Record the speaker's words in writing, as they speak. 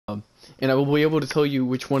and I will be able to tell you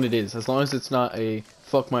which one it is, as long as it's not a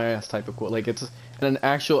fuck my ass type of quote. Like, it's an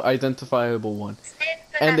actual identifiable one.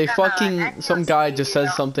 And they fucking, some guy just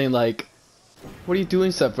says something like, "What are you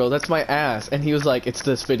doing, Seth, bro? That's my ass." And he was like, "It's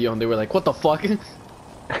this video." And they were like, "What the fuck?"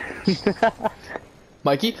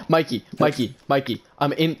 Mikey, I'm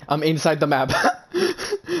inside the map.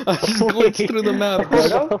 I just glitched through the map.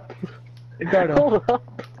 Hold up.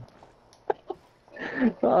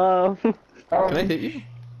 Can I hit you?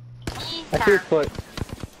 I see his foot.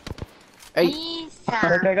 Hey.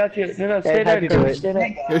 Look, I got you. No, stay Hey, how'd there, you do coach. it? Stay there.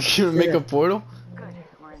 You're gonna make a portal?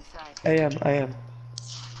 I am. I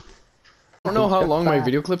don't know how long my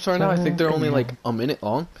video clips are now. I think they're only like a minute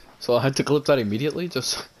long. So I had to clip that immediately,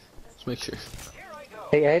 just make sure.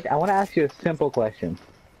 Hey Ed, I want to ask you a simple question.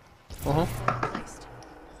 Can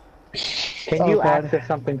you access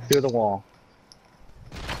something through the wall?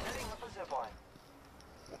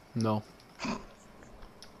 No.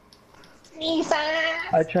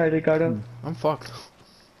 I tried it, got him. I'm fucked.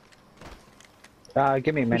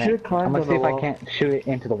 Give me a minute. I'm gonna see if I can't shoot it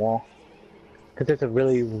into the wall. Cause it's a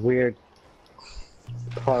really weird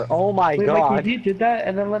part. Oh my god! Wait, if you did that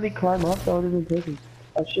and then let me climb up, that would have been perfect.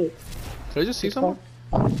 Oh shit. Did I just see someone?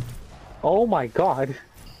 Oh my god!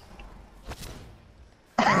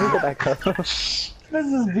 Let me go back up. This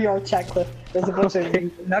is VR chat clip. There's a bunch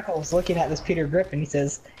of Knuckles looking at this Peter Griffin. He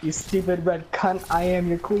says, "You stupid red cunt, I am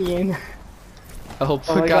your queen." Oh,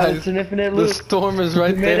 Oh my god, it's an infinite loop. The storm is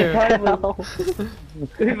right We made a there. time loop.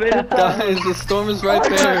 We made a time Guys, loop. the storm is right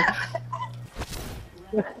there.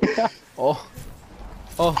 Oh.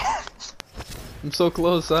 Oh. I'm so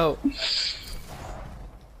close out.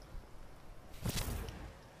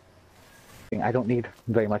 I don't need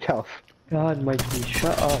very much health. God, Mikey,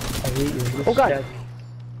 shut up. I hate you. Oh god! Dead.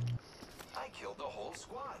 I killed the whole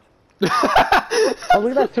squad. Oh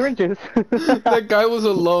look at that syringes! That guy was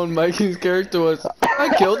alone. Mikey's character was,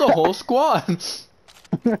 "I killed a whole squad."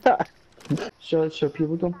 So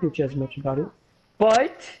people don't bitch as much about it.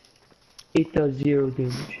 But it does 0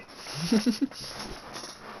 damage.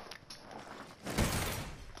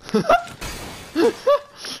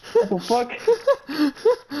 What the fuck?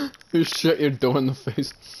 You shut your door in the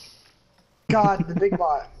face. God, the big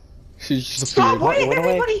bot. She's just Stop! appeared. Why is What do I-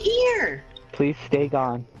 everybody here? Please stay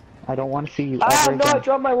gone. I don't want to see you Ah, ever no, I again.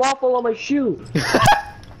 dropped my waffle on my shoe.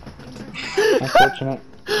 Unfortunate.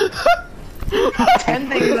 10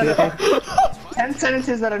 things that 10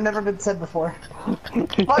 sentences that have never been said before.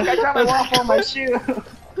 Fuck! I dropped my waffle on my shoe.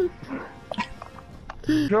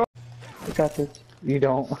 I got this. You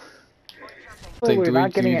don't. Think, We're do not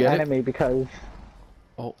we- getting do an you get it? enemy because.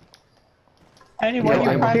 Oh. Anyway, Yeah,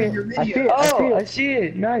 you're I private your I see video. it. Oh, I see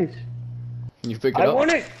it. Nice. You pick it I up?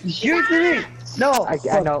 want it. Shoot it. No.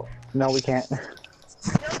 I know. No, we can't.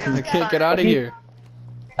 I can't get out of here.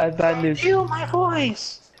 I have bad news. Ew, my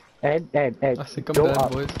voice. Ed, I think I'm go dead,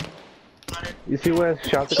 up. boys. You see where the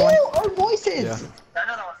shots are Ew, going? our voices. Yeah.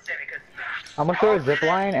 I'm gonna throw a zip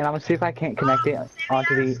line and I'm gonna see if I can't connect it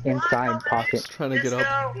onto the inside pocket. Just trying to get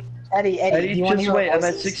up. Eddie, do Eddie, you want to just hear wait. our I'm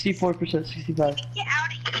at voices? 64%, 65.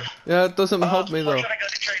 Yeah, it doesn't help me though.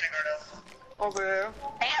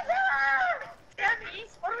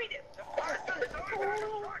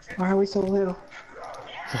 Why are we so little?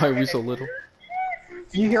 Why are we so little?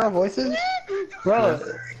 Do you hear our voices? Bro,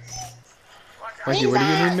 Mikey, where do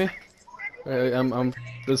you need me? I'm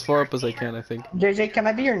as far up as I can, I think. JJ, can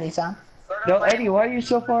I be your Nissan? no, Eddie, why are you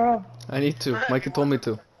so far up? I need to. Mikey told me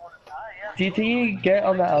to. Do you think you can get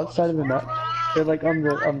on the outside of the map? Or like on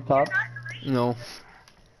the top? No.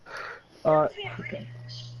 Okay.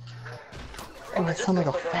 Oh, I sound like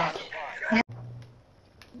a fag.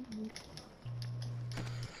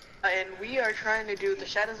 And we are trying to do the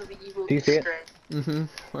Shadows of the Evil Do you see it? Easter egg.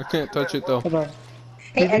 I can't touch it though. Hold on.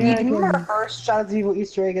 Hey, Maybe Eddie, I do you remember can- our first Shadows of Evil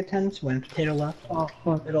Easter egg attempts when Potato left? Oh,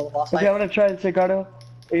 fuck. Middle of the boss Okay, fight? I'm gonna try it, Ricardo.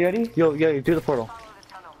 Are you ready? Yo, do the portal.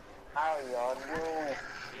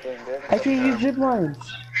 I can use zip lines.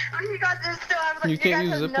 You got this still. You can't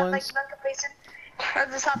use zip lines?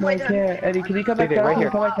 No, I can't. Eddie, can you come back Dude, down? right Can you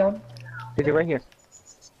here. come back down? Is it right here?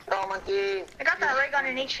 Oh, monkey. I got that ray gun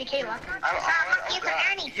in HVK, look.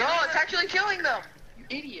 No, it's actually killing them. You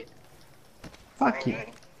idiot. Fuck you.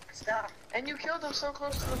 Stop. And you killed them so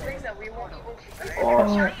close to the thing that we won't even.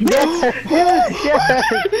 Oh, Yes!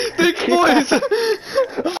 Big boys!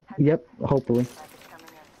 Yep, hopefully.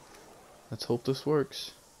 Let's hope this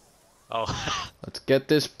works. Oh. Let's get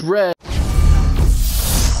this bread.